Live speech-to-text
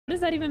What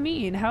does that even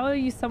mean? How are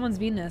you someone's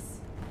Venus?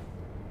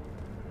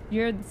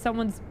 You're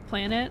someone's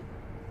planet?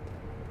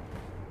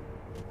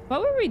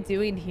 What were we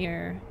doing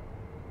here?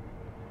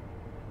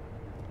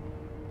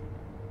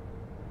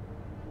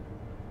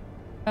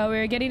 Oh,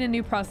 we're getting a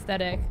new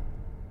prosthetic.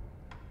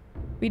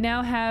 We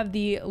now have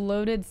the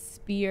loaded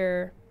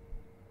spear.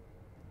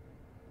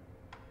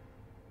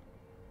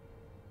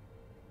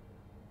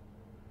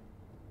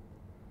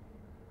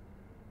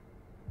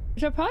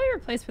 Which I'll probably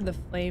replace for the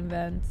flame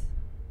vent.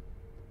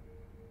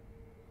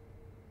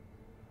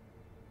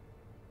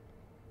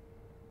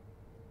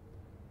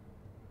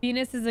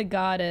 Venus is a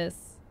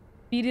goddess.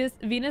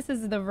 Venus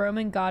is the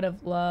Roman god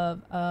of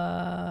love.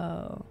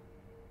 Oh.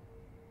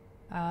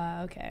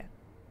 Okay.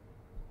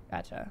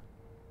 Gotcha.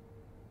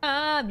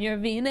 I'm your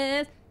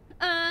Venus.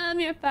 I'm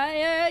your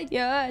fire,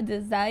 your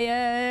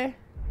desire.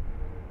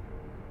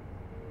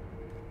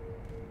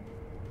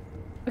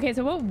 Okay,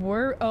 so what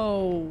were...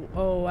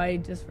 Oh, I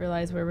just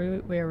realized where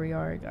we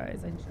are,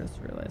 guys. I just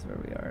realized where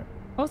we are.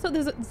 Also,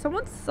 there's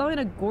someone's selling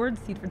a gourd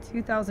seed for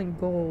 2,000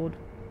 gold.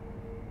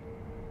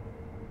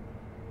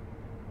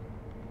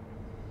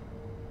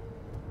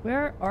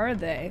 Where are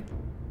they?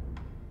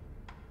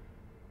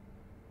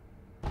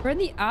 We're in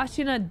the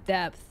Ashina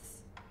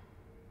depths.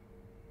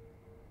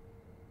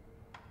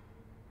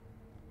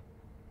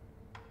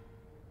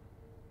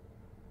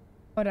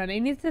 Hold on, I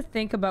need to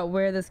think about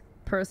where this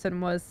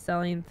person was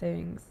selling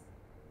things.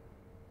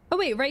 Oh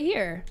wait, right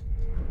here.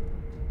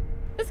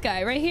 This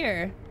guy right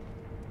here.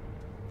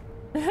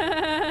 Hey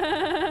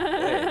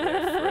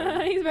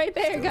there, he's right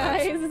there,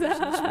 guys.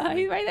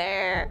 He's right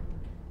there.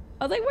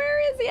 I was like,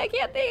 where is he? I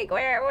can't think.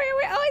 Where?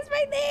 Oh, he's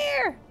right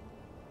there.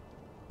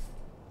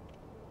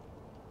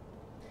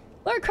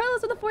 Lord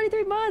Kronos with the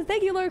 43 months.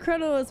 Thank you, Lord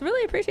Kronos.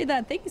 Really appreciate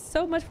that. Thank you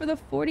so much for the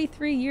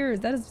 43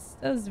 years. That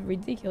is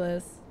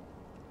ridiculous.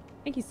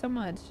 Thank you so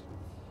much.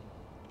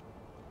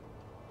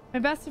 My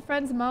best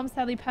friend's mom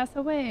sadly passed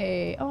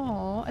away.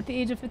 Oh, at the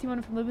age of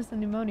 51 from lupus and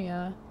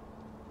pneumonia.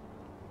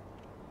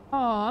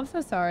 Oh, I'm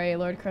so sorry,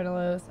 Lord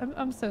Kronos.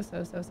 I'm so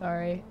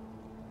sorry.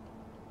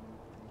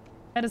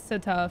 That is so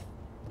tough.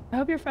 I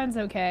hope your friend's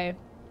okay.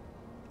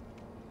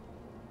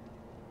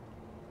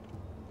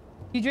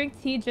 You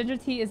drink tea? Ginger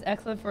tea is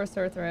excellent for a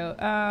sore throat.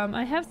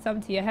 I have some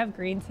tea. I have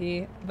green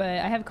tea, but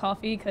I have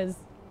coffee because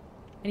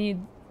I need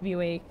to be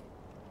awake.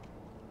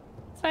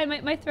 It's fine.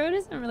 My throat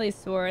isn't really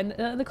sore, and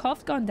the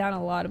cough's gone down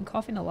a lot. I'm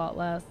coughing a lot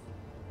less.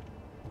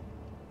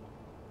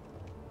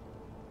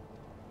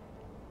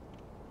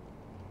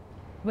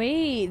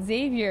 Wait,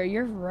 Xavier,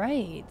 you're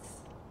right.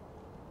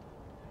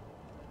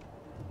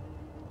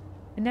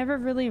 I never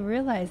really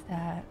realized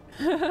that.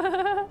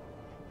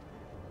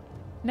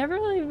 Never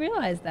really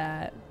realized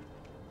that.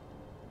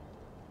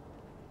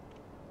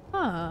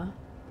 Huh.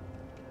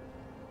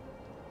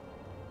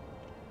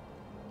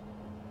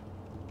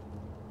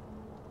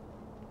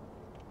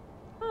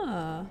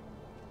 Huh.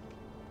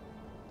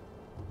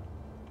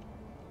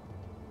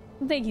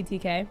 Thank you,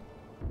 TK.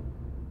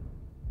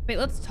 Wait,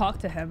 let's talk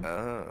to him.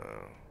 Oh,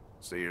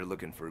 so you're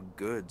looking for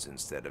goods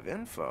instead of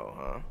info,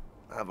 huh?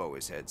 I've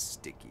always had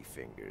sticky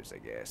fingers, I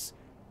guess.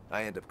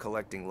 I end up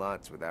collecting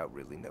lots without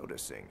really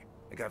noticing.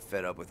 I got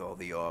fed up with all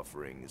the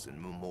offerings and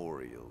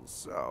memorials,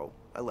 so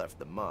I left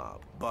the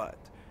mob.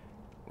 But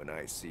when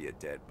I see a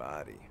dead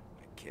body,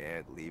 I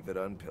can't leave it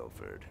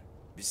unpilfered.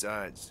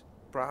 Besides,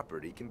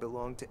 property can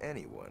belong to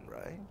anyone,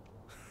 right?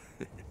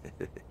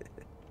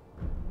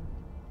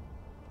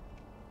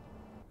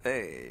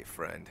 Hey,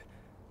 friend.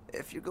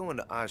 If you're going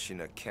to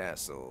Ashina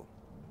Castle,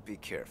 be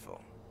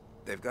careful.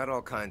 They've got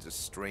all kinds of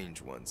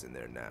strange ones in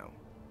there now,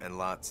 and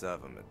lots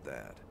of them at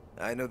that.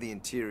 I know the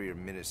interior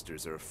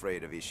ministers are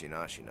afraid of Ishin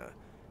Ashina,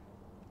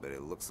 but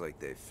it looks like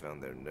they've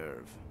found their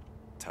nerve.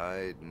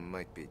 Tide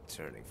might be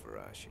turning for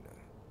Ashina.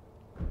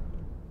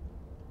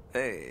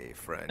 Hey,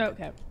 friend.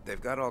 Okay. They've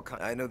got all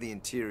kinds. I know the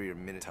interior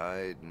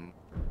tide.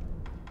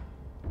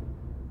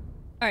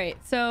 All right.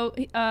 So,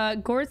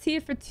 gourd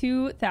seed for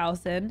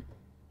 2,000.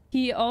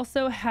 He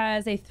also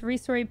has a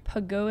 3-story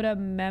pagoda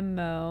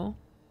memo.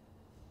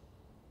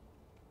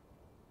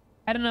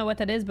 I don't know what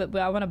that is, but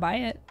I want to buy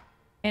it.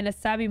 And a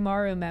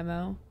Sabimaru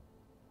memo.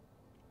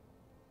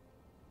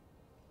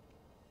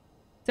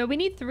 So we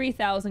need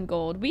 3,000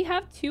 gold. We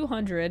have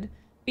 200.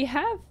 We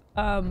have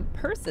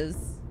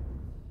purses.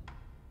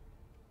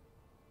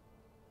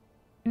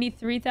 We need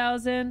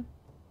 3,000.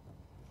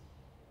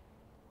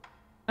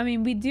 I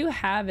mean, we do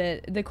have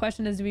it. The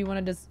question is, do we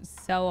want to just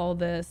sell all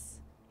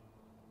this?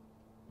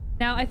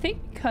 Now, I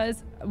think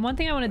because one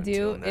thing I want to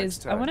do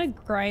is I want to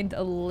grind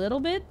a little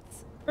bit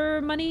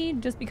for money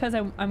just because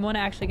I want to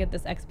actually get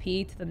this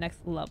XP to the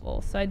next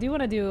level. So I do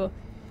want to do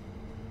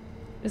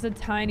just a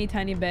tiny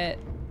bit,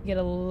 get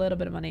a little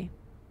bit of money.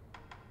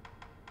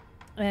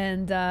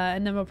 And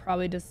then we'll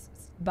probably just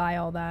buy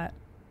all that.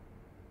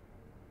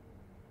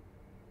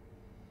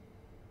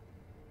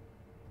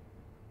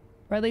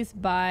 Or at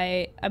least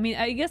buy, I mean,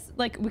 I guess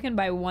like we can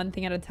buy one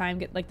thing at a time,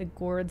 get like the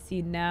gourd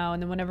seed now,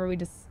 and then whenever we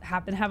just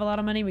happen to have a lot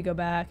of money, we go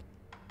back.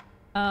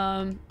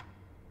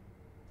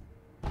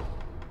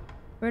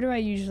 Where do I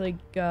usually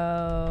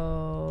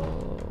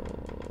go?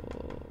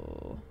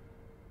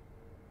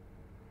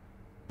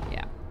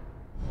 Yeah.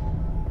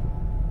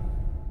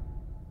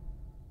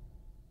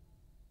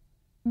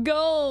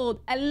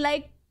 Gold! I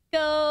like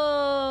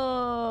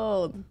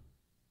gold!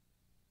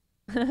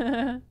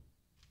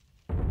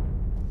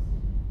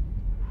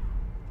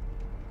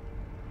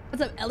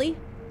 What's up, Ellie?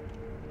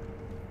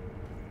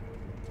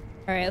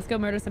 Alright, let's go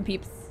murder some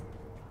peeps.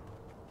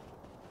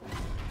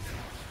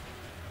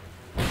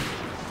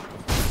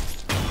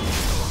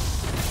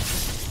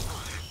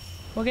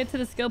 We'll get to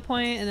the skill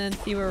point and then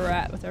see where we're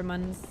at with our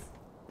muns.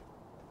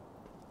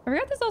 I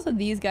forgot there's also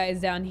these guys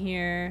down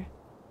here.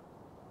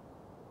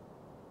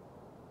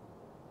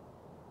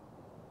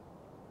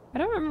 I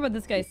don't remember what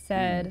this guy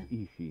said.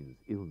 Ishin's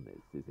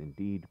illness is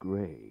indeed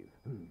grave.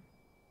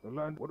 The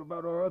land. What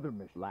about our other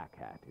mission? Black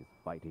Hat is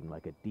fighting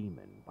like a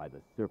demon by the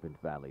Serpent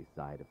Valley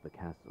side of the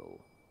castle.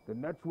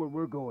 Then that's where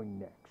we're going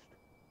next.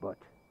 But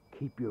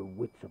keep your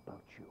wits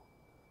about you.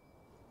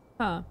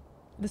 Huh.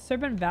 The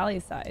Serpent Valley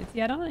side.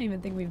 Yeah, I don't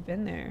even think we've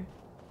been there.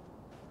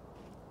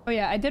 Oh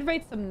yeah, I did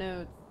write some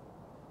notes.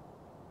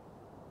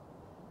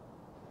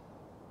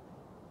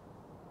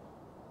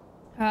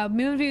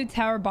 Moonview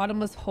Tower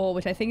Bottomless Hole,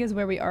 which I think is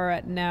where we are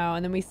at now.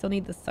 And then we still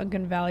need the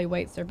Sunken Valley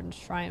White Serpent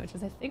Shrine, which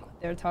is I think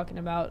what they're talking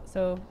about.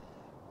 So...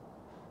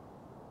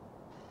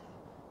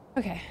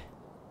 okay.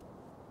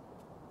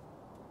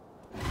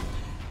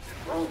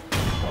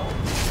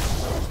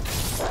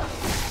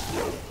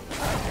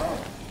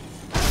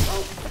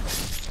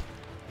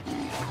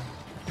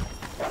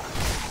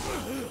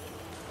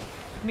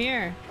 Come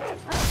here.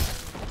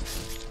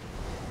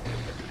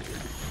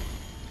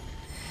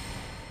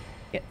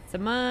 Get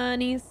some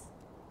monies.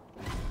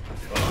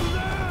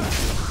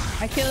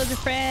 I killed your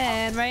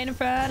friend right in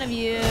front of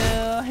you.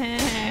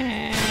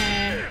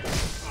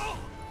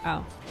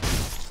 Oh.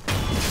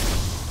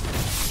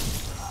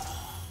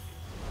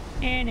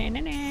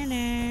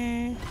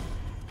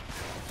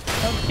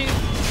 Don't shoot.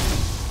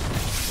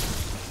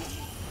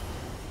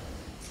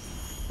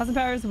 Austin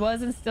Powers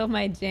was and still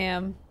my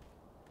jam.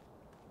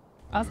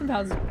 Austin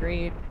Powers is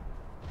great.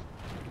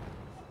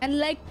 And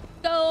like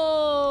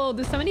gold!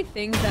 There's so many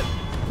things that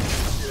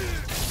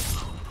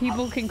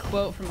people can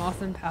quote from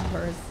Austin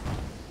Powers.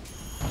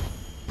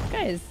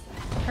 Guys,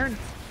 hurt.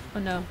 Oh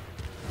no.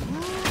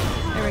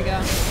 There we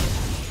go.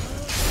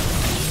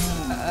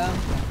 Uh-oh.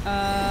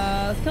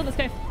 Let's kill this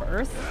guy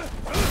first.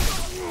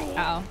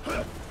 Ow.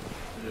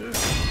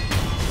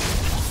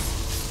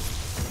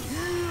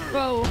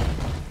 Whoa.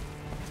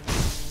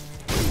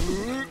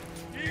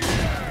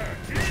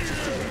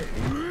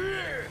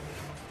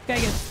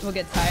 This guy will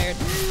get tired.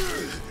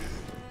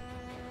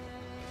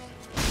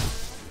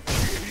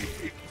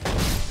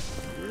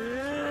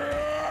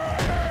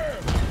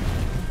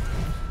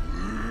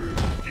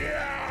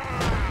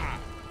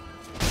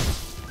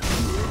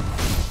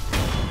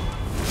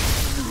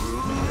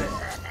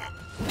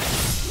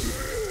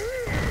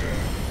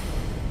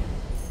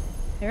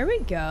 There we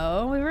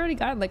go. We've already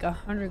got like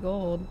 100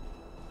 gold.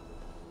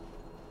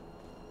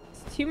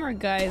 There's 2 more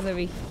guys over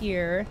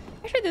here.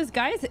 Actually, there's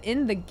guys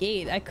in the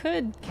gate. I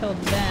could kill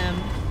them.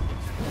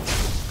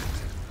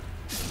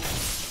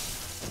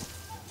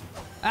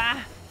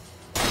 Ah!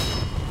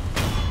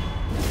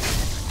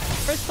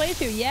 First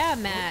playthrough. Yeah,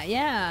 Matt.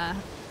 Yeah.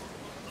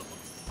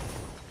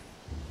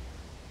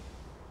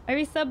 I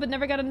resub but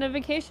never got a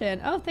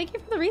notification. Oh, thank you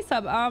for the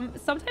resub.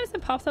 Sometimes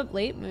it pops up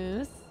late,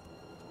 Moose.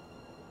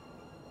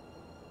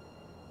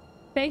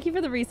 Thank you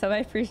for the resub. I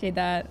appreciate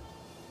that.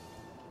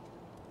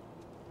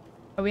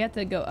 Oh, we have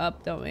to go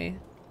up, don't we?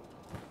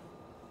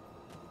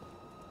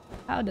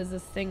 How does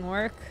this thing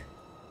work?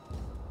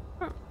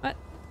 What? I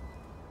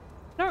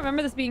don't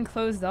remember this being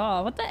closed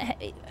off. What the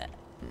heck?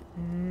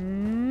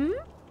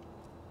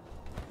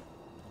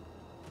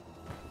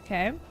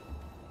 Okay.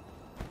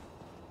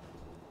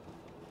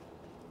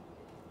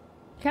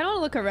 I kind of want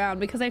to look around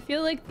because I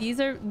feel like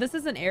this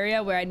is an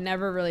area where I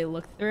never really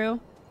looked through.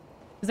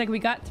 It's like we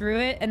got through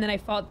it and then I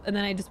fought and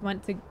then I just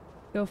went to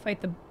go fight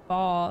the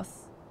boss.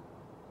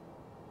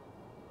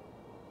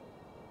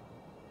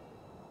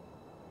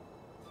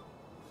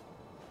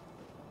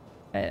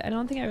 I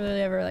don't think I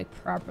really ever like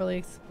properly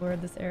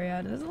explored this area.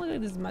 It doesn't look like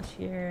there's much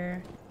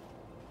here.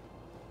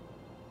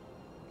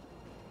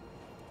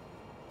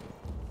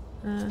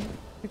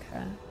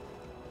 Okay.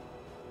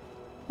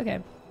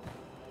 Okay.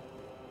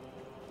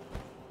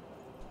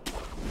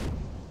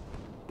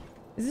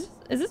 Is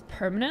this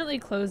permanently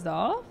closed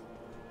off?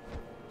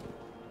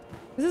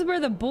 This is where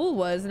the bull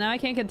was. Now I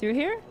can't get through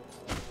here?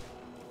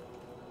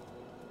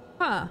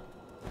 Huh.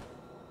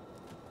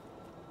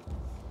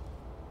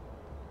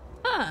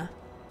 Huh.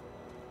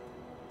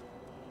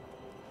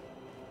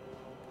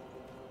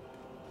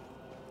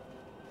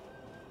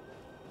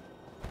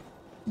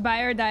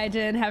 Bye or die,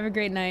 Jin. Have a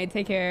great night.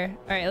 Take care.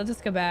 Alright, let's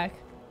just go back.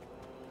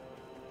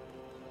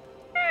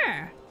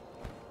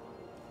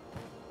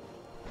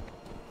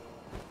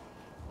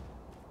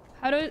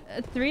 How do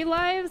 3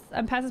 lives?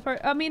 I'm past this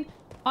part. I mean,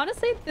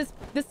 honestly, this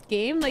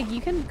game, like, you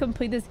can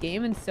complete this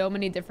game in so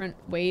many different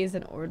ways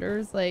and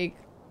orders. Like,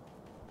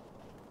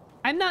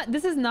 I'm not,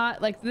 this is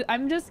not like,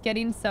 I'm just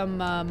getting some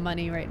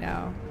money right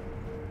now.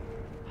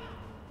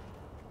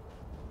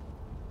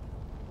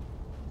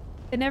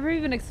 I never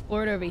even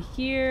explored over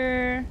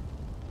here.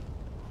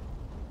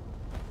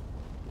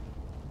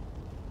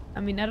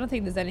 I mean, I don't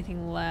think there's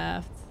anything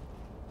left.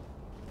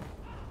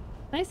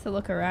 Nice to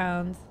look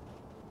around.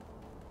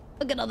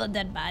 Look at all the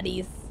dead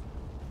bodies.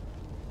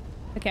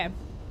 Okay.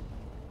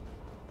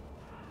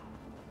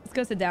 Let's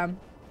go sit down.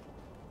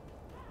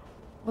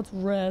 Let's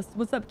rest.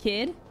 What's up,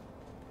 kid?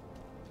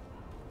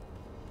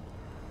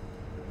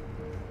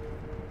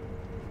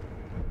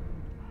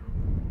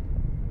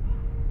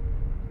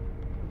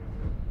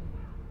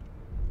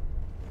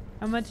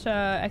 How much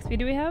XP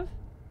do we have?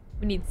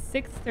 We need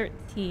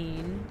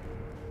 613.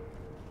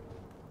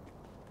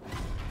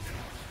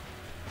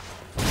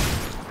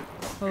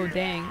 Oh,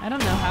 dang. I don't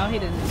know how he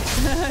didn't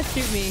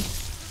shoot me.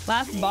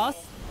 Last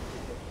boss?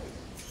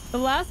 The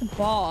last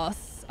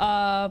boss,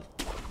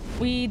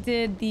 we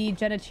did the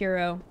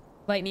Genichiro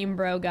Lightning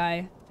Bro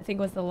guy. I think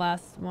was the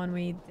last one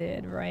we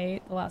did,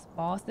 right? The last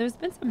boss. There's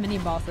been some mini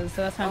bosses,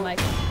 so that's why I'm like...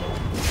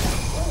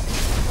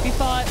 We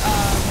fought,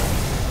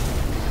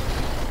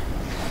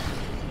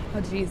 oh,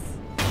 jeez.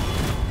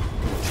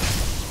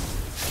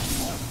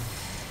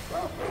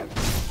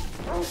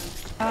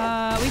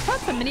 We fought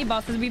some mini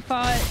bosses. We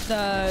fought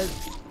the...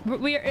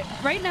 We're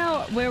right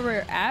now where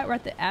we're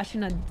at the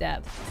Ashina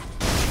depth.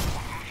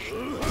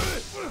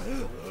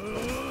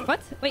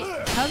 What? Wait,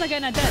 how's that guy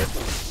not dead?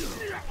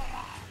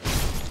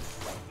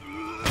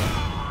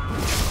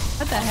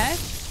 What the heck?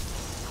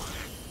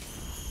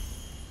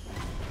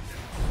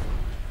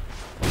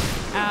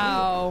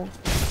 Ow.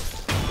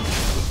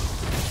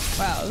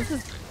 Wow, this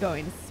is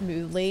going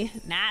smoothly.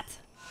 Not.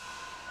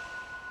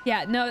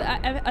 Yeah, no,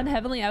 on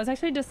Heavenly, I was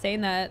actually just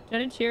saying that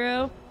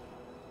Genichiro,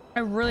 I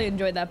really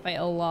enjoyed that fight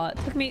a lot.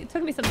 Took me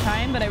some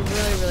time, but I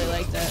really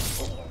liked it.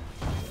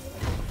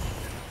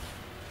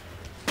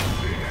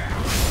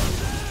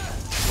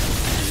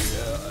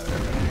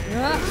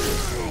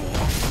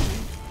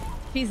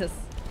 Jesus.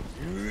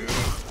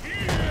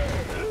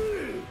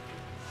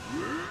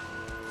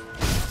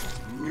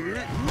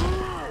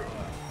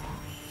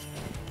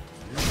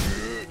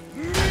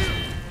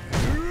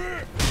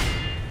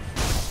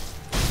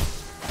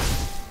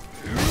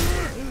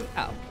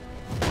 Oh.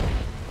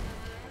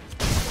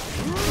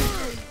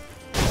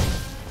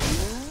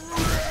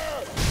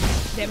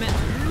 Damn it.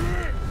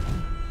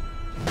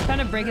 I'm trying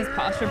to break his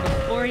posture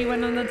before he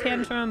went on the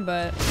tantrum,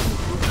 but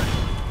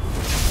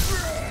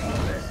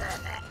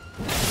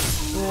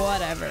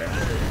whatever.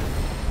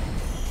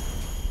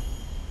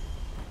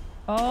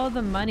 All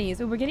the monies.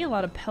 Oh, we're getting a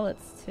lot of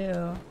pellets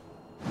too.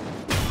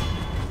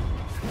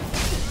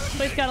 This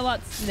place got a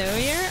lot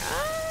snowier.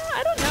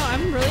 I don't know.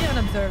 I'm really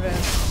unobservant.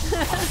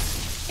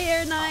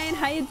 Hey, Air9,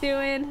 how you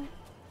doing?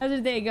 How's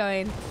your day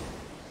going?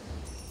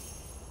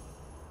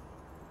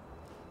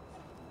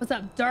 What's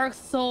up? Dark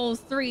Souls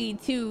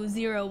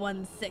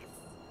 32016.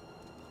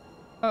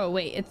 Oh,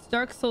 wait. It's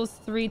Dark Souls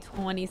 3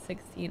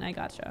 2016. I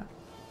gotcha.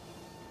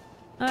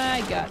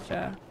 I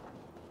gotcha.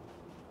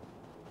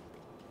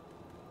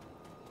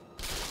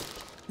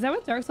 Is that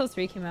when Dark Souls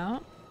 3 came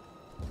out?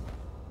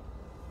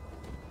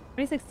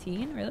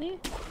 2016? Really?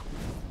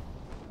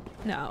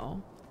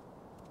 No.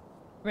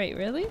 Wait,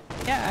 really?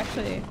 Yeah,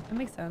 actually. That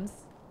makes sense.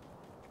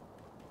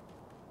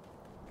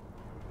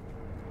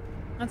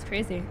 That's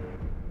crazy.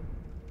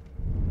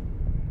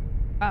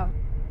 Wow.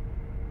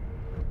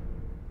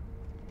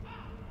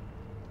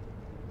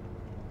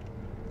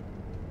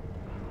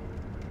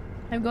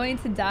 I'm going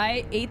to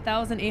die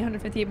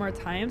 8,858 more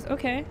times.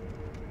 Okay.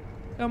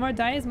 Go more,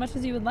 die as much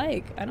as you would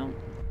like. I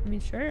mean,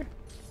 sure.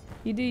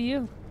 You do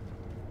you.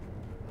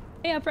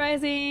 Hey,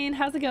 Uprising.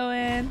 How's it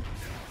going?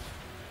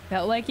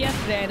 Felt like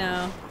yesterday, I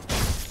know.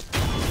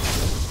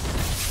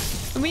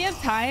 When we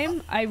have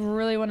time, I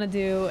really want to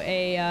do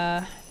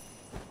a,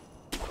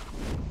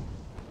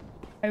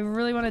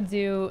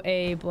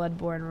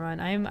 Bloodborne run.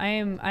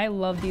 I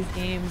love these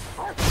games.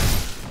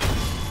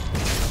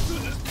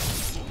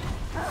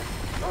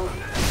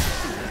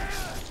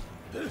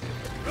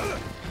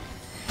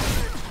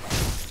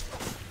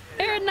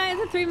 Aaron9 is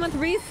a 3-month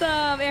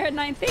resub.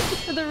 Aaron9, thank you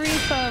for the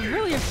resub.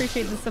 Really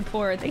appreciate the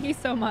support. Thank you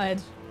so much.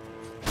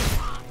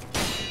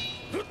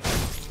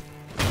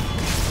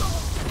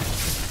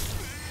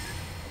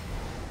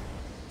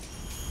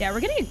 Yeah, we're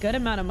getting a good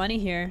amount of money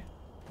here.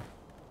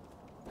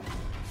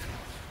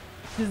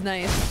 This is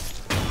nice.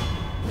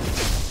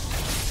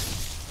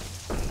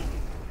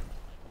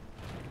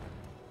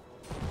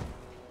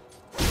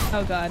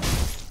 Oh god.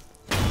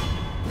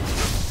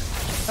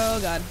 Oh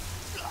god.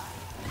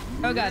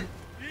 Oh god.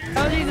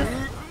 Oh Jesus.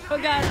 Oh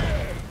god.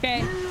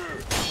 Okay.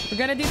 We're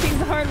gonna do things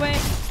the hard way.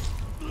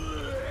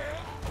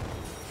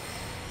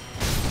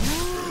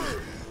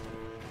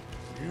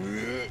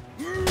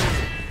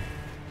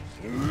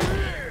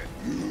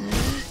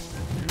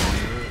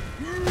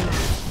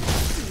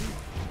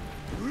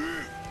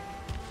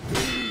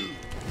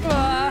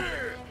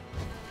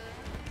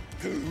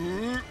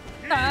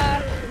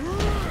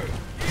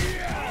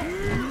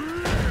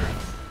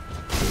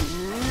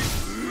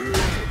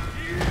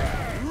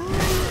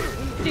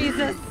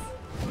 Jesus.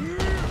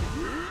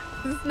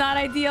 This is not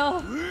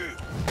ideal.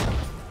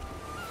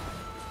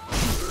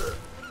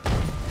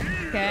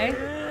 Okay.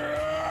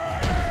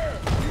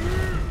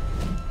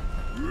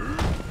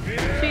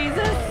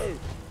 Jesus.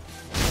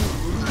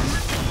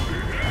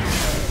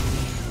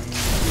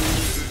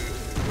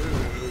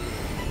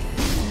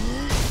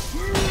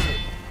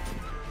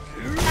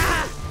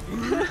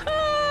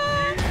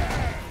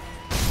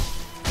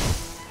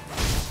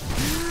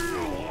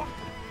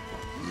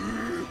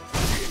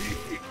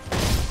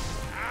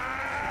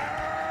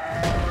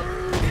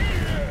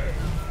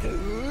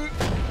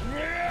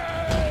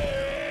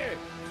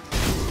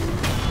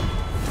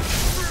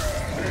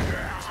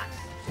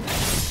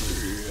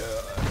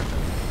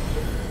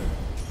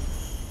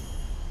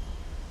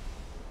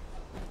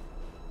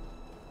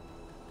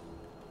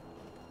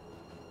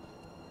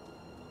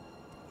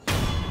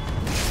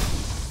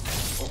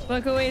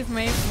 Lowco way is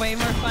way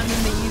more fun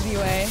than the easy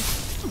way.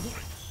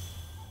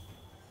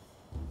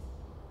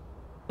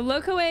 The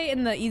Lowco way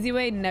and the easy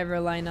way never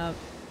line up.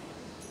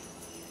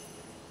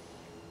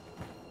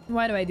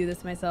 Why do I do this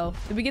to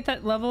myself? Did we get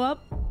that level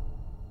up?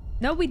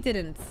 No, we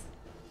didn't.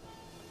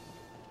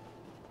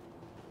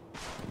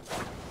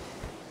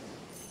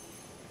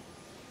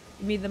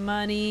 Give me the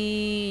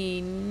money.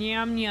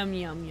 Yum, yum,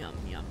 yum, yum,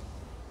 yum.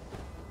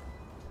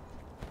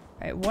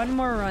 Alright, one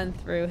more run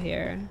through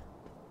here.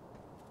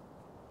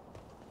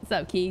 What's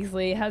up,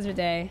 Keeksley? How's your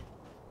day?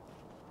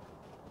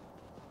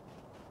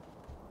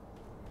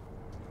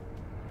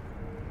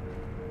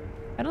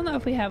 I don't know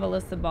if we have a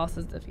list of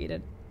bosses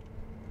defeated.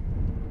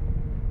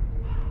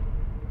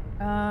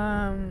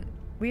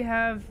 We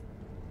have,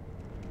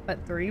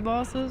 what, 3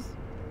 bosses?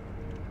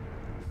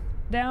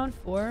 Down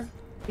 4.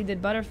 We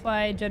did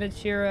Butterfly,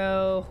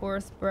 Genichiro,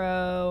 Horse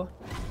Bro.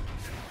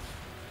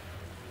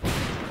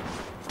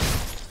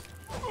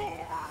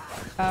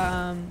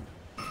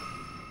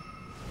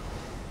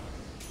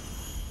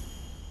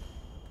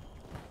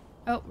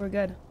 Oh, we're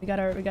good. We got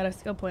our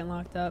skill point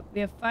locked up. We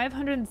have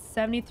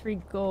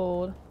 573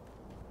 gold.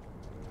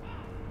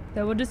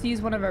 So we'll just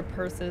use one of our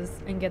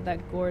purses and get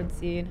that gourd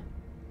seed.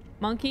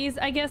 Monkeys,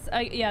 I guess.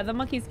 Yeah, the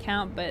monkeys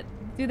count, but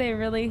do they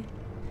really?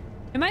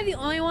 Am I the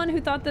only one who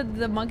thought that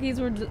the monkeys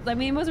were just, I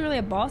mean, it wasn't really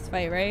a boss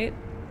fight, right?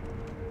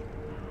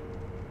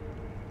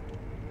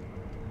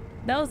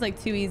 That was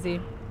like too easy.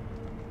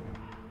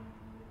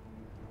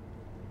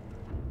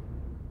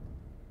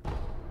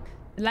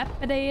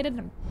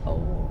 Dilapidated.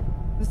 Oh,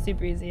 it was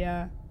super easy,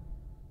 yeah.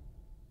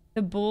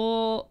 The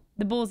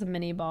bull's a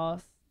mini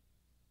boss.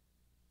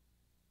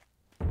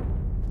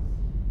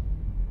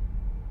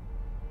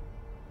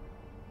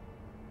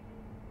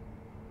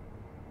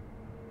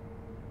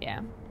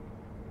 Yeah.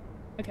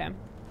 Okay.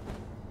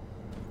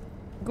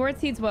 Gourd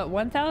seeds, what,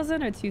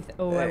 1,000 or 2,000?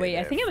 Oh, hey, wait,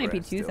 I think it might be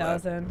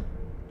 2,000.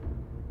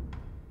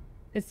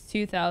 It's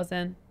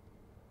 2,000.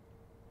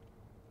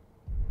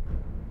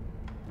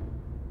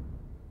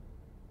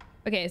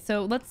 Okay,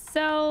 so let's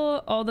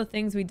sell all the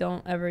things we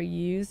don't ever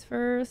use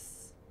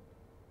first.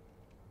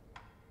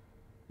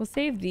 We'll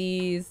save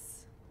these.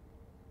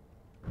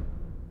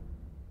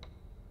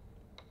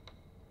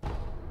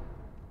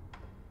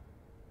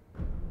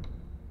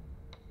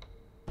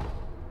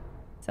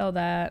 Sell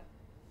that.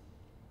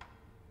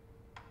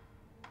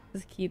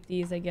 Just keep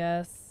these, I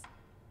guess.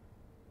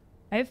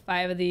 I have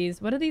 5 of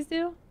these. What do these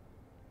do?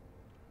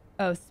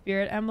 Oh,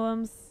 spirit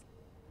emblems.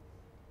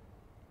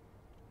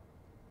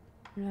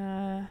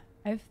 I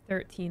have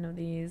 13 of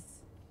these.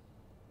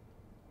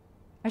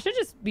 I should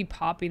just be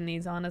popping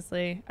these,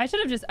 honestly. I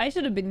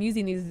should have been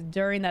using these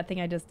during that thing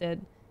I just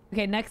did.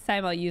 Okay, next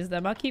time I'll use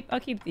them. I'll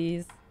keep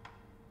these.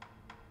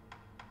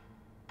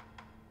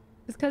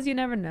 Just because you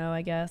never know,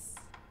 I guess.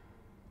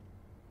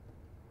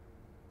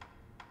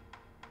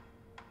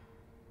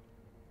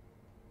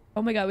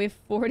 Oh my god, we have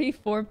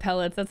 44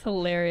 pellets. That's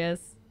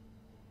hilarious.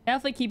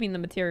 Definitely keeping the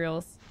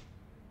materials.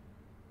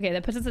 Okay,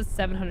 that puts us at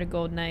 700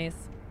 gold.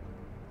 Nice.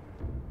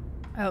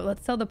 Oh,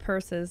 let's sell the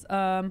purses.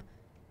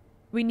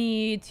 We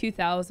need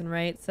 2,000,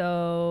 right?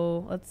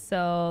 So let's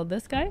sell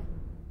this guy.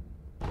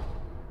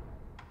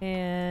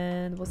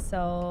 And we'll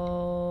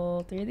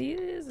sell 3 of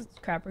these.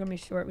 Crap, we're gonna be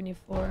short. We need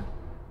 4.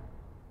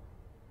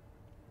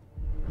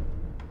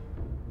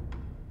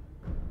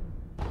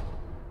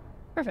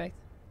 Perfect.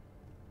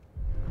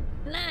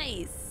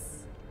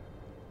 Nice.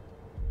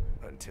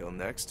 Until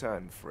next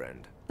time,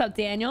 friend. What's up,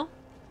 Daniel?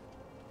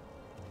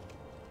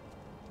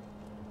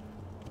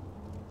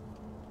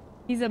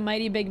 He's a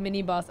mighty big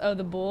mini boss. Oh,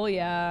 the bull,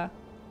 yeah.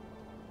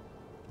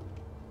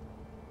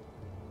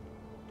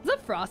 Is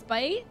that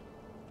frostbite?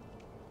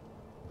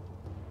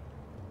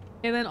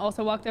 And then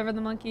also walked over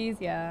the monkeys,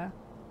 yeah.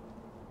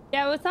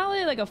 Yeah, well, it's not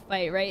really like a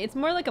fight, right? It's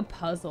more like a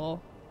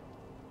puzzle.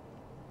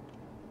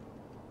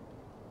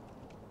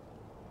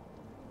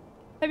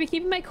 Have you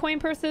keeping my coin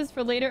purses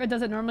for later, or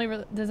does it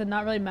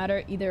not really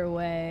matter either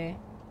way?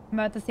 I'm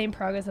at the same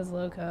progress as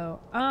Lowco.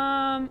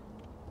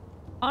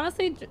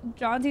 Honestly,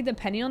 Johnsy,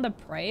 depending on the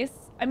price.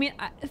 I mean,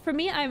 for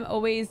me, I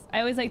always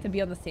like to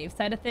be on the safe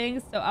side of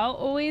things. So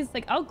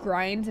I'll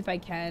grind if I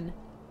can.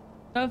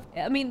 So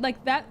I mean,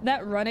 like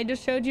that run I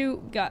just showed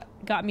you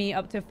got me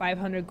up to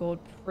 500 gold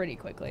pretty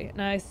quickly,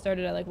 and I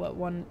started at like what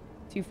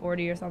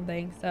 240 or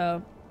something.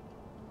 So,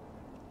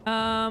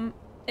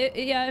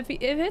 yeah, if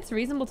it's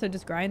reasonable to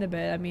just grind a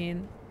bit, I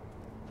mean,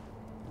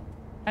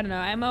 I don't know.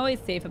 I'm always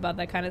safe about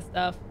that kind of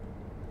stuff.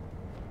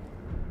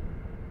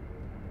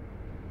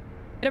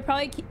 It'll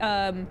probably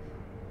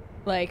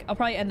like I'll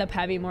probably end up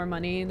having more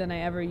money than I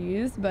ever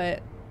use,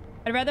 but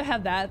I'd rather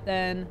have that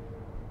than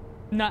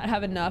not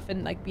have enough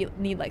and like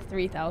need like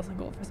 3,000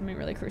 gold for something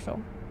really crucial.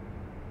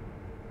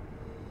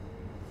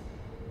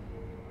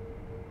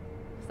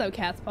 So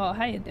Cat's Paw,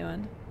 how you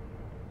doing?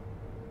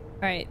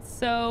 All right,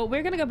 so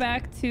we're gonna go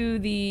back to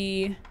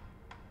the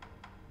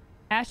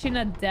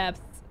Ashina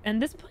Depths,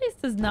 and this place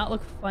does not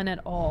look fun at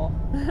all.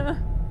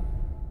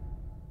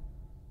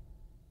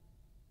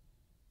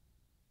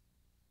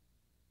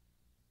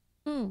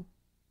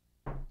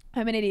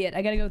 I'm an idiot.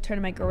 I gotta go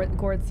turn my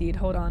gourd seed.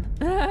 Hold on.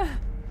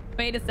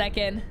 Wait a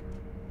second.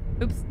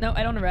 Oops. No,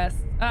 I don't arrest.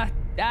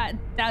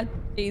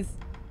 Jeez.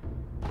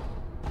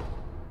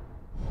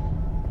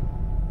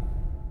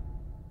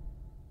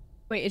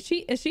 Wait,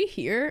 is she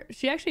here?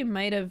 She actually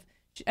might have.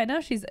 I know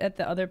she's at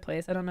the other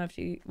place. I don't know if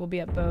she will be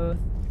at both.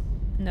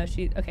 No,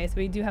 okay, so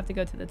we do have to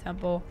go to the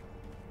temple.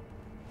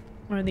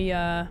 Or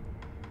the,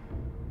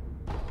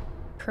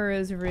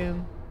 Kuro's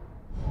room.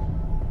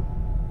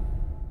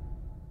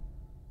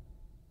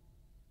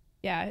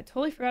 Yeah, I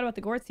totally forgot about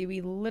the gourd seed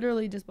we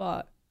literally just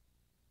bought.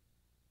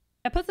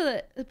 That puts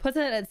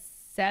it at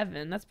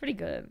 7. That's pretty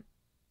good.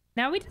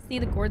 Now we just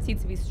need the gourd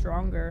seeds to be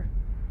stronger.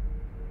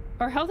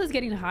 Our health is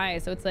getting high,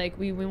 so it's like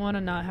we want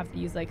to not have to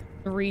use like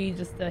 3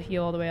 just to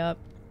heal all the way up.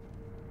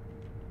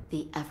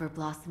 The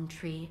Everblossom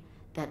tree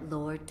that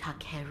Lord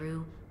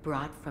Takeru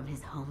brought from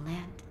his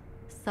homeland?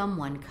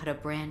 Someone cut a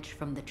branch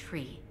from the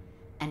tree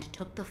and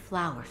took the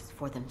flowers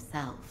for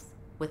themselves.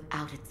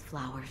 Without its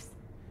flowers,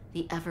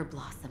 the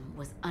Everblossom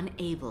was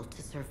unable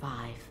to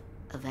survive.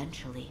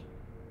 Eventually,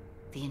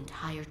 the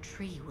entire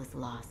tree was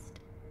lost.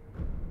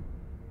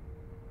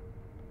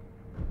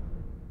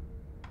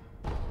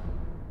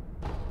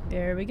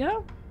 There we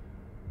go.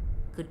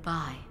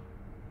 Goodbye.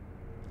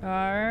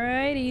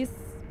 Alrighty.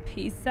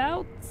 Peace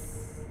out.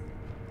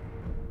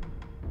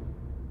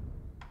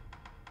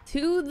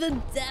 To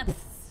the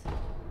depths.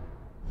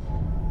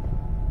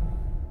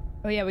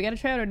 Oh yeah, we gotta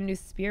try out our new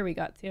spear we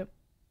got too.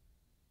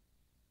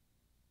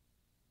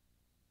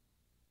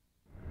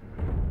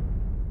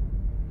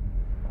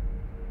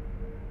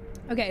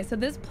 Okay, so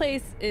this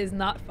place is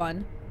not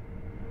fun.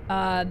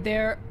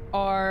 There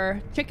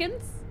are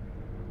chickens,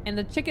 and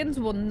the chickens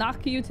will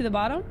knock you to the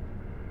bottom.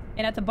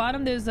 And at the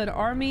bottom, there's an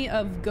army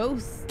of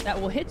ghosts that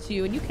will hit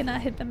you, and you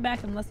cannot hit them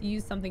back unless you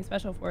use something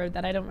special for it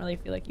that I don't really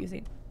feel like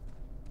using.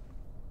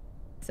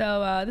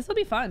 So, this will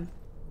be fun.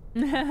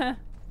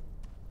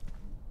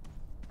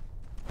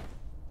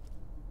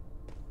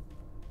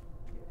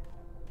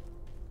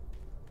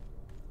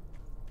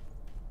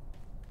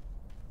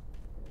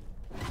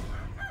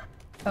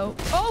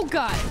 Oh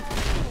God!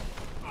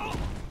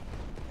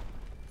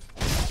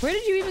 Where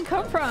did you even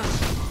come from?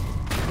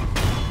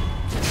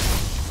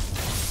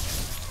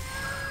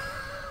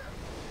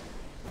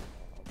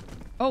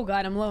 Oh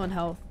God, I'm low on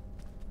health.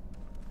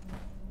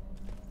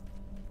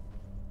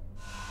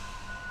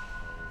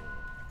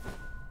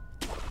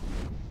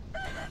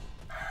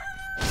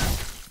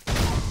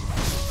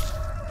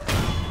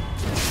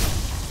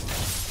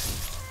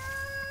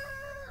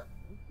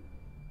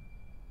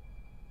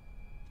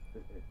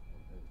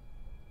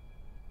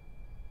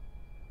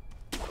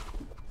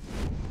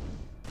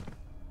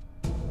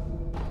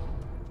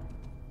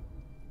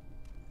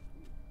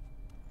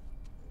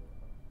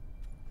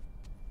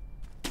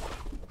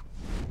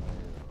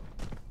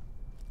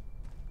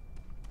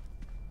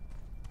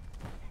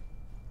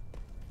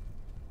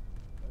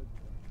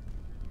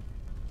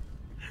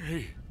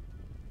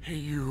 Hey,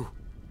 you.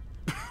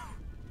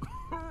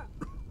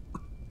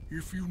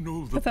 If you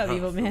know the What's up, path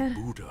evil man? of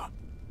Buddha,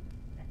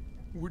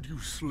 would you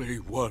slay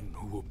one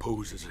who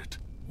opposes it?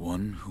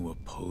 One who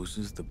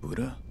opposes the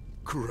Buddha?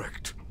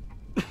 Correct.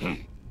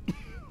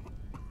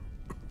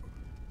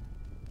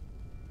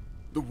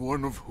 The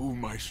one of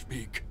whom I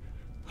speak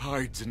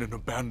hides in an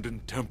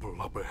abandoned temple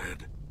up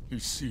ahead. He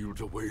sealed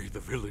away the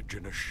village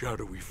in a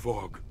shadowy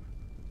fog,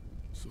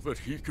 so that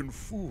he can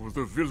fool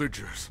the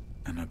villagers.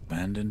 An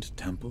abandoned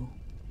temple?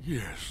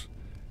 Yes,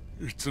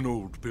 it's an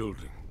old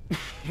building.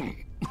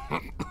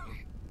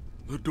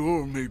 The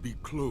door may be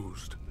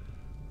closed,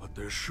 but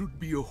there should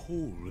be a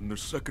hole in the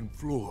second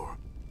floor.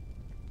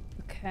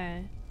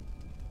 Okay.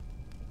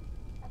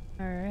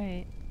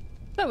 Alright.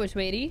 So,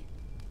 Wishwaity.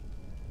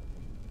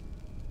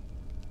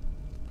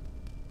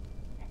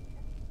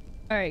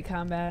 Alright,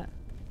 combat.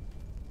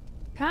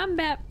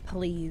 Combat,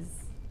 please.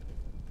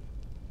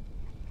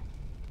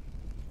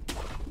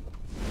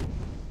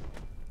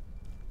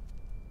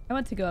 I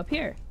want to go up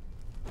here.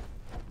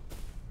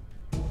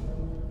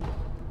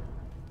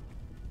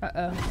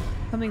 Uh-oh.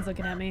 Something's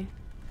looking at me.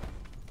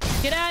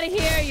 Get out of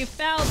here, you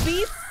foul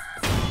beast!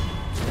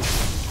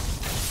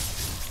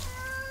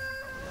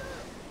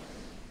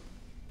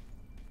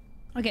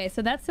 Okay,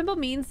 so that symbol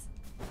means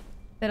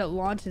that it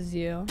launches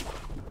you.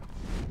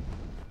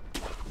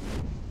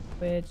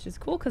 Which is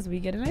cool because we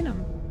get an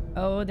item.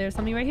 Oh, there's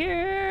something right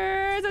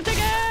here. It's a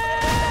ticket!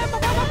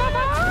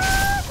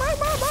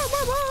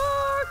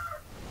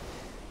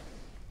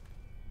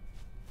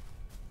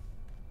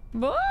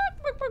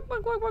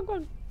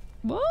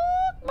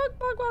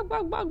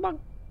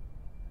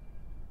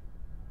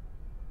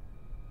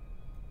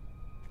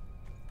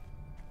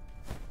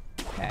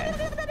 Okay.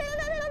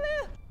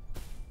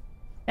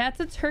 That's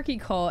a turkey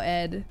call,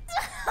 Ed.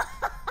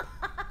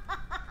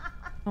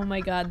 Oh my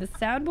god, the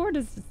soundboard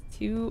is just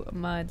too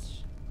much.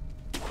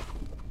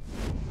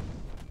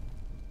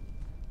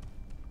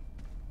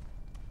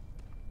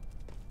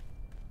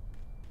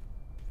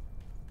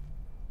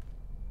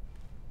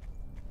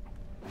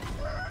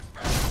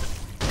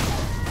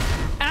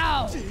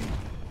 Ow!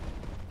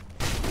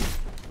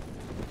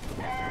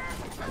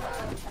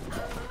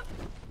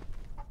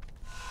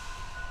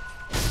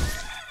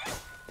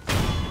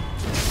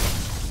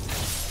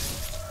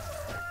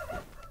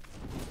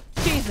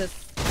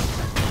 Jesus.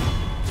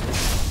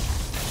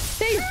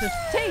 Jesus,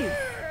 Chase.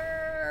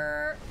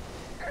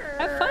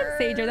 Have fun,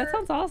 Sager. That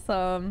sounds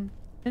awesome.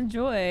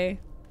 Enjoy.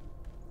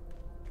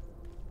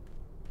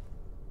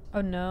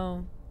 Oh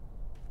no.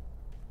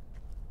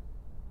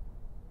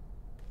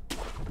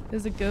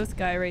 There's a ghost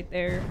guy right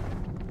there.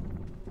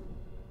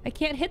 I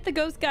can't hit the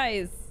ghost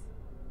guys.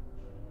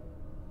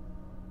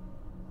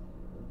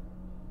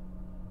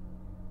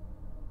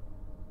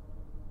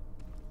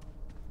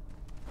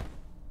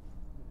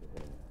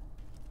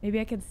 Maybe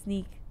I can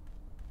sneak.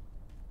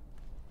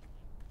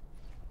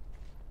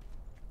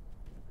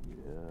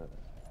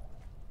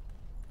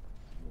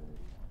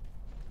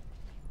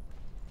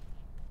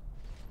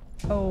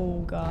 Oh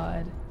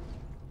god.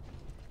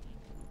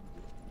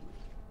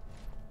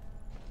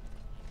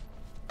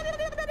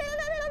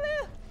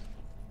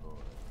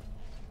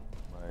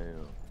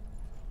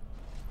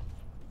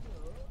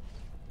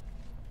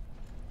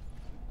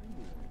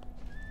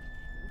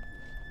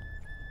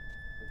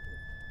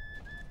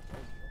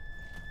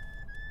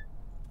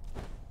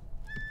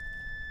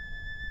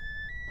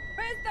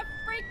 Where's the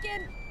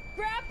freaking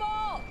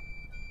grapple?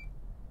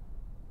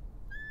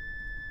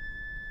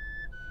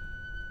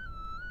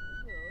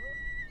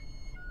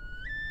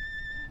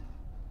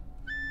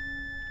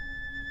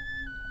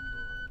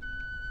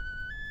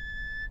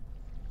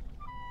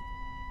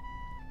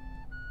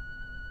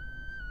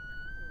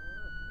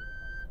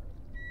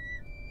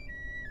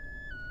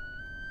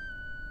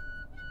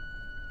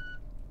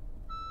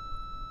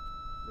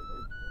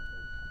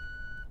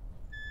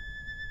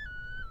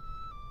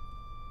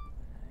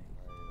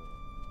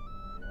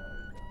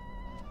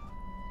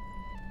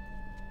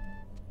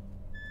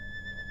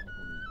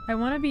 I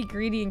want to be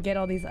greedy and get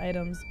all these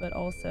items, but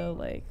also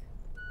like...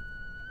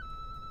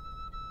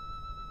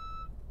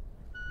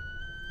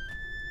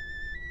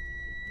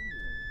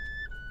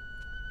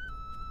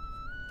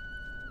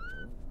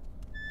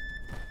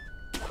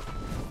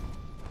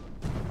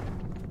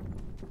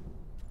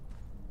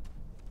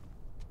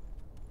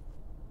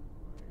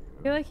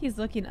 I feel like he's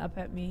looking up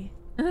at me.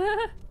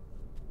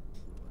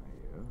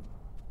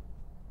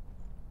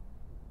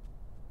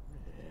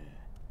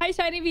 Hi,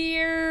 Shiny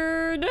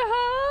Beard!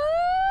 Oh!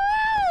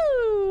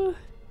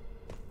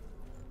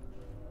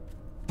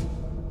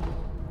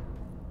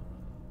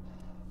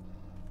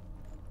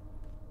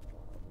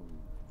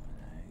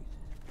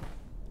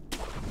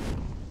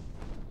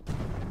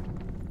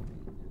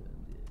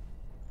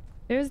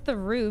 There's the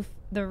roof.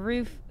 The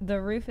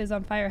roof is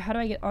on fire. How do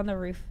I get on the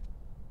roof?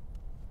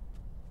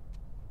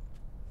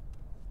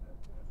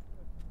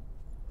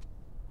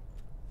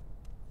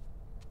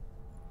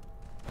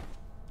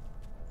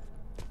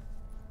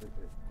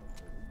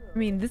 I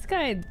mean, this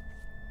guy...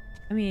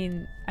 I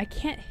mean, I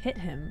can't hit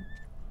him.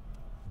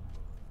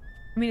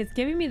 I mean, it's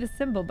giving me the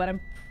symbol, but I'm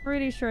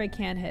pretty sure I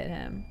can't hit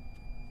him.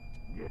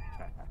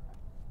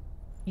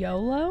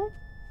 YOLO?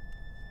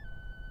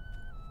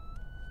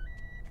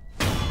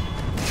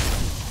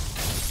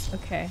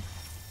 Okay.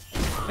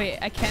 Wait,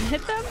 I can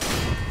hit them?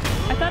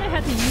 I thought I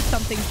had to use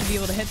something to be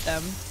able to hit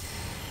them.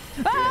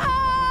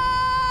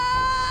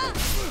 Ah!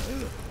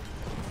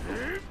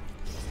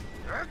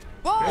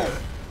 Whoa!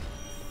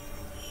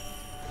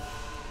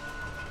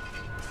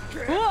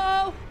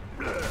 Whoa!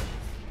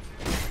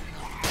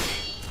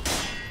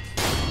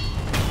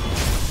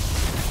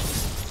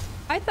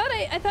 I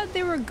thought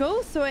they were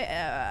ghosts, so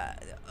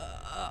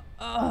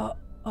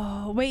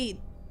oh, wait.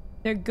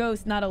 They're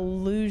ghosts, not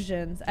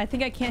illusions. I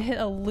think I can't hit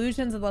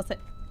illusions unless I...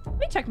 Let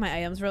me check my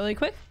items really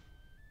quick.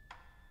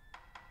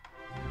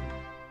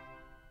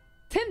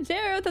 Tim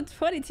Jarrow with the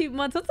 22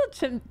 months. What's up,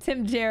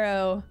 Tim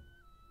Jarrow?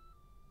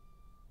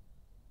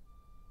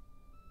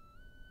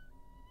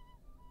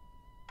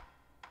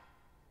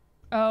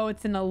 Oh,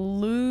 it's an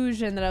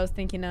illusion that I was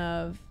thinking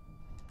of.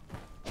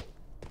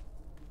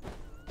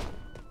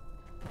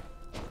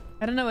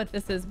 I don't know what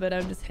this is, but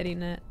I'm just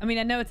hitting it. I mean,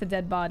 I know it's a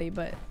dead body,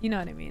 but you know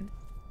what I mean.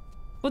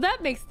 Well,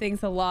 that makes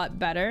things a lot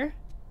better.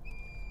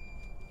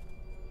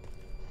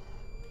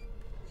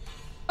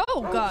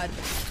 Oh, God.